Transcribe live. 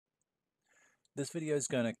This video is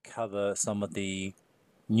going to cover some of the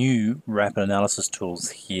new rapid analysis tools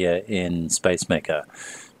here in Spacemaker.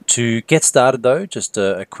 To get started though, just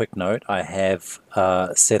a quick note, I have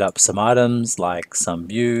set up some items like some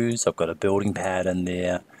views. I've got a building pad in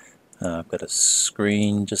there, I've got a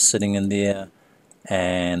screen just sitting in there,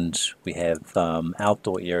 and we have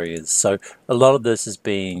outdoor areas. So a lot of this is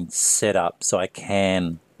being set up so I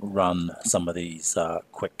can run some of these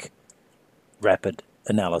quick rapid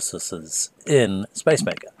analyses in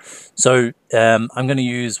Spacemaker. So I'm going to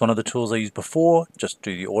use one of the tools I used before, just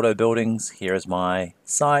do the auto buildings. Here is my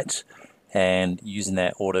site, and using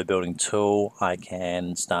that auto building tool I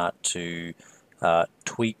can start to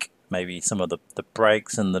tweak maybe some of the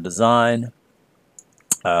breaks in the design.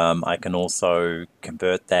 I can also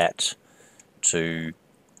convert that to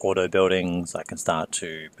auto buildings. I can start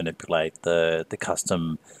to manipulate the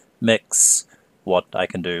custom mix, what I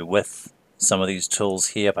can do with some of these tools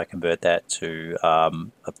here. If I convert that to a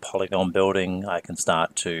polygon building, I can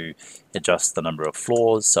start to adjust the number of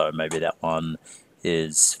floors. So maybe that one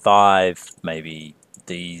is 5, maybe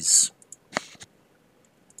this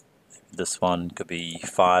one could be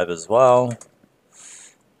 5 as well,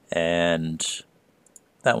 and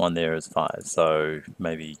that one there is 5. So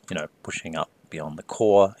maybe, pushing up beyond the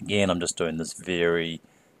core. Again, I'm just doing this very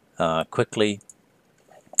quickly.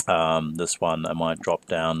 This one I might drop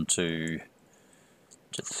down to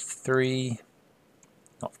just 3,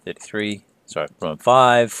 not 33, sorry, from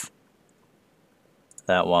 5.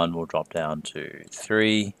 That one will drop down to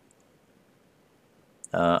 3.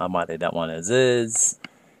 I might leave that one as is.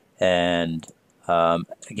 And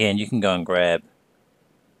again, you can go and grab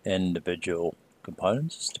individual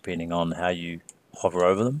components depending on how you hover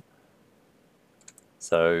over them.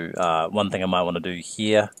 So one thing I might want to do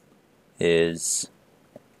here is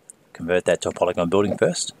convert that to a polygon building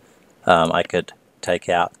first. I could take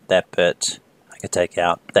out that bit, I could take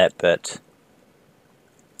out that bit,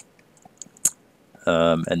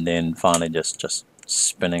 and then finally just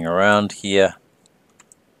spinning around here,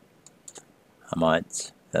 I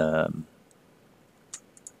might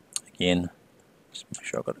again just make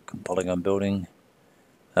sure I've got a polygon building.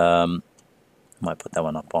 I might put that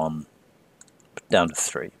one up on down to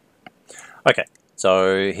 3. Okay,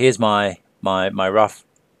 so here's my rough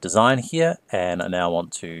design here, and I now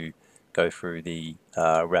want to go through the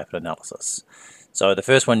rapid analysis. So the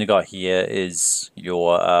first one you got here is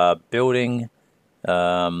your building,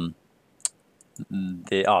 the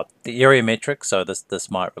area metric. So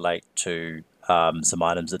this might relate to some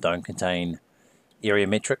items that don't contain area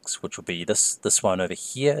metrics, which will be this one over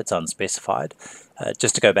here. It's unspecified.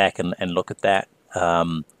 Just to go back and look at that,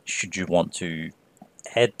 should you want to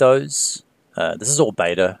add those, this is all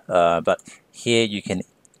beta, but here you can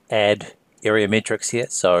add area metrics here.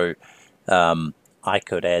 So I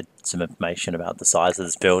could add some information about the size of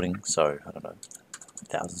this building. So I don't know,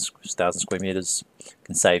 1,000 square meters.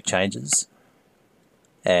 Can save changes,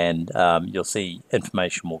 and you'll see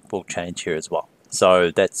information will change here as well.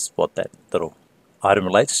 So that's what that little item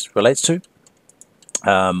relates to.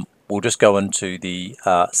 We'll just go into the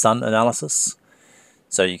sun analysis.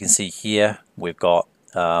 So you can see here we've got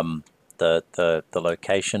the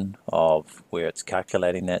location of where it's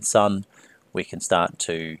calculating that sun. We can start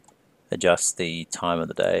to adjust the time of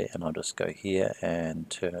the day, and I'll just go here and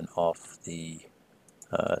turn off the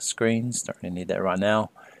screens. Don't really need that right now.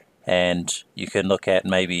 And you can look at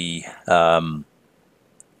maybe 11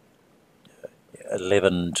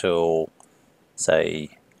 till say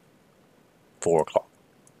 4 o'clock,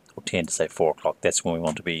 or 10 to say 4 o'clock. That's when we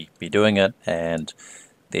want to be doing it, and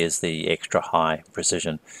there's the extra high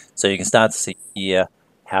precision. So you can start to see here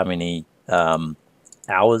how many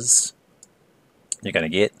hours you're going to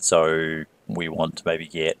get. So we want to maybe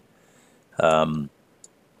get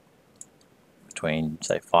between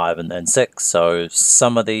say 5 and 6. So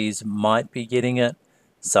some of these might be getting it,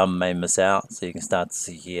 some may miss out. So you can start to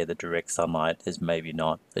see here the direct sunlight is maybe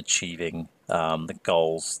not achieving the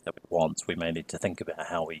goals that we want. So we may need to think about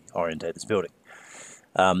how we orientate this building.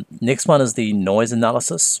 Next one is the noise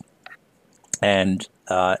analysis, and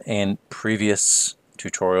in previous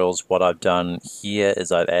tutorials what I've done here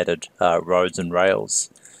is I've added roads and rails.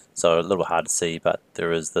 So a little hard to see, but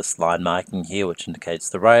there is this line marking here which indicates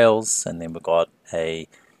the rails, and then we've got a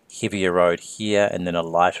heavier road here and then a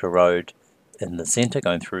lighter road in the center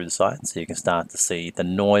going through the site. So you can start to see the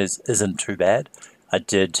noise isn't too bad. I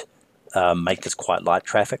did make this quite light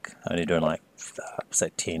traffic, only doing like say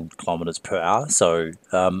 10 kilometers per hour, so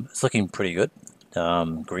it's looking pretty good.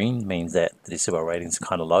 Green means that the decibel rating is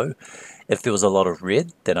kind of low. If there was a lot of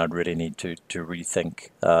red, then I'd really need to rethink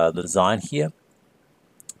the design here.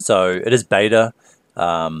 So it is beta,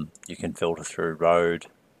 You can filter through road,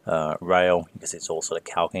 rail. You can see it's all sort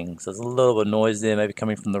of calking. So there's a little bit of noise there, maybe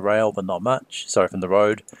coming from the rail, but not much. Sorry, from the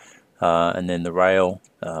road. And then the rail,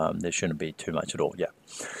 there shouldn't be too much at all. Yeah.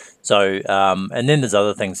 So, and then there's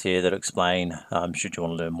other things here that explain, should you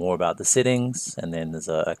want to learn more about the settings, and then there's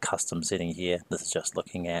a custom setting here. This is just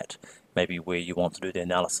looking at maybe where you want to do the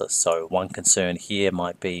analysis. So one concern here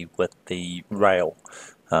might be with the rail,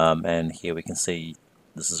 and here we can see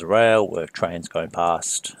this is a rail where trains going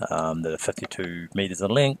past that are 52 meters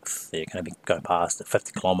in length. They're going to be going past at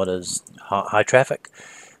 50 kilometers, high traffic,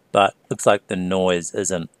 but looks like the noise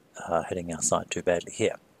isn't hitting our site too badly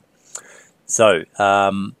here. So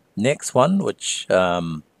next one, which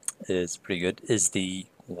is pretty good, is the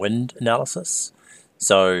wind analysis.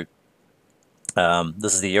 So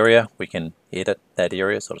this is the area. We can edit that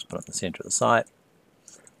area, so I'll just put it in the center of the site.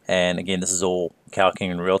 And again, this is all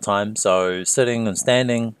calculating in real time. So sitting and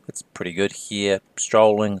standing, it's pretty good here.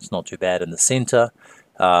 Strolling, it's not too bad in the center.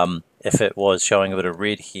 If it was showing a bit of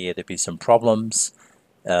red here, there'd be some problems.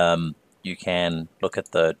 You can look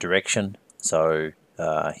at the direction. So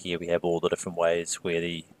here we have all the different ways where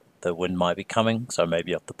the wind might be coming. So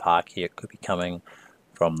maybe up the park here, it could be coming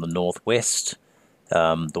from the northwest.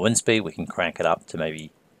 The wind speed, we can crank it up to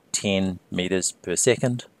maybe 10 meters per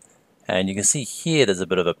second. And you can see here there's a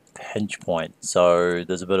bit of a pinch point. So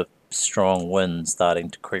there's a bit of strong wind starting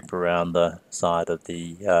to creep around the side of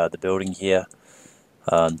the building here.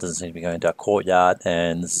 Doesn't seem to be going to our courtyard,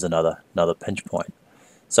 and this is another pinch point.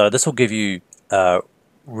 So this will give you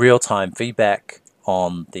real-time feedback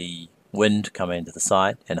on the wind coming into the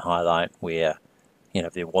site and highlight where,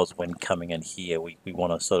 if there was wind coming in here, we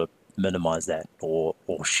want to sort of minimize that or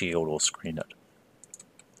shield or screen it.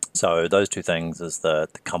 So those two things is the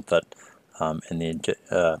comfort and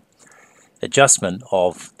the adjustment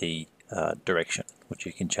of the direction, which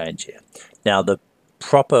you can change here. Now the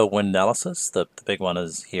proper wind analysis, the big one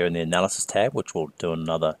is here in the analysis tab, which we'll do in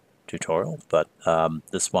another tutorial, but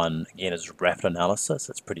this one again is rapid analysis.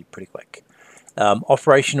 It's pretty quick.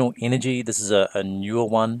 Operational energy, this is a newer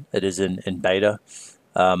one. It is in beta.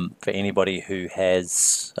 For anybody who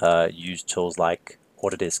has used tools like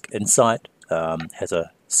Autodesk Insight, has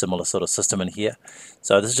a similar sort of system in here.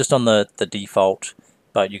 So this is just on the default,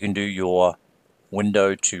 but you can do your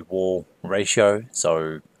window to wall ratio.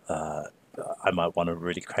 So I might want to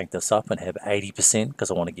really crank this up and have 80% because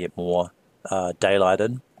I want to get more daylight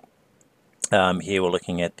in. Here we're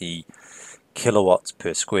looking at the kilowatts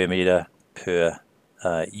per square meter per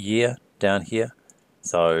year down here.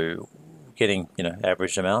 So getting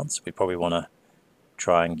average amounts, we probably want to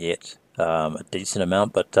try and get a decent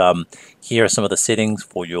amount, but here are some of the settings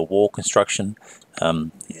for your wall construction.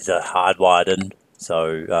 These are hardwired in,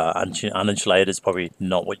 so uninsulated is probably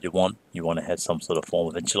not what you want. You want to have some sort of form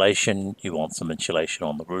of insulation. You want some insulation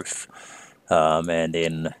on the roof, and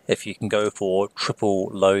then if you can go for triple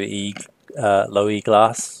low E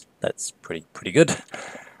glass, that's pretty good.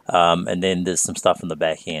 And then there's some stuff in the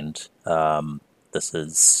back end. This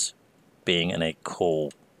is being in a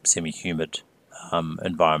cool semi-humid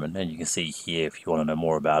environment, and you can see here, if you want to know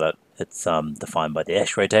more about it, it's defined by the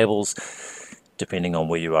ASHRAE tables. Depending on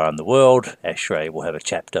where you are in the world, ASHRAE will have a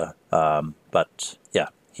chapter, but yeah,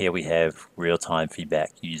 here we have real-time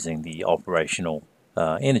feedback using the operational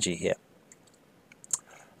energy here.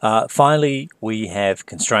 Finally, we have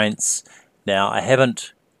constraints. Now I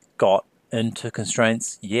haven't got into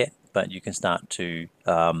constraints yet, but you can start to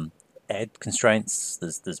add constraints.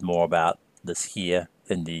 There's more about this here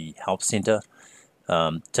in the help center.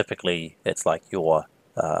 Typically it's like your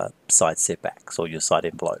site setbacks or your site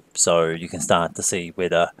envelope, so you can start to see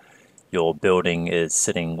whether your building is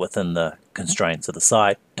sitting within the constraints of the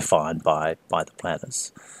site defined by the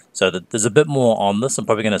planners. So there's a bit more on this. I'm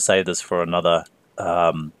probably going to save this for another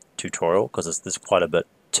tutorial because there's quite a bit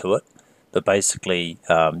to it. But basically,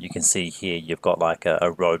 you can see here you've got like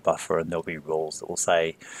a road buffer, and there'll be rules that will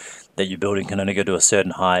say that your building can only go to a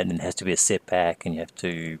certain height and it has to be a setback, and you have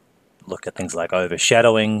to look at things like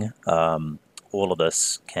overshadowing. All of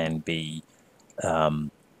this can be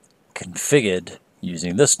configured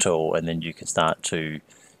using this tool, and then you can start to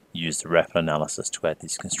use the rapid analysis to add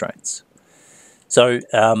these constraints. So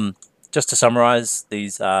just to summarize,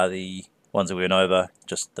 these are the ones that we went over,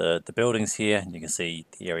 just the buildings here, and you can see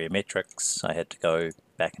the area metrics. I had to go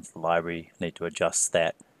back into the library, need to adjust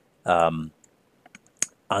that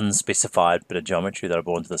unspecified bit of geometry that I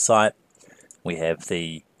brought into the site. We have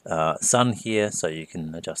the sun here, so you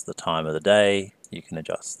can adjust the time of the day, you can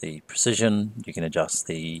adjust the precision, you can adjust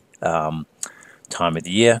the time of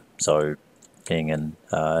the year. So being in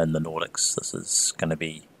the Nordics, this is going to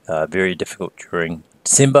be very difficult during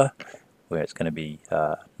December, where it's going to be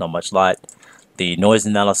not much light. The noise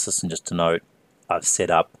analysis, and just to note, I've set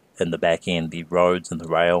up in the back end the roads and the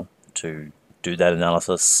rail to do that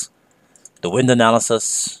analysis. The wind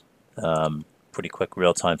analysis, pretty quick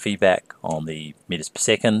real-time feedback on the meters per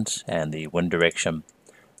second and the wind direction.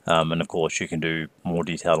 And of course you can do more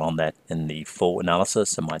detail on that in the full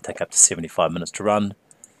analysis. It might take up to 75 minutes to run.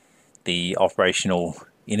 The operational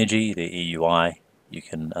energy, the EUI, you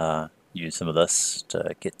can use some of this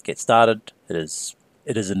to get started. It is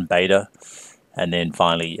in beta. And then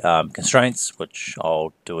finally constraints, which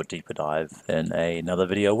I'll do a deeper dive in another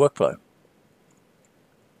video workflow.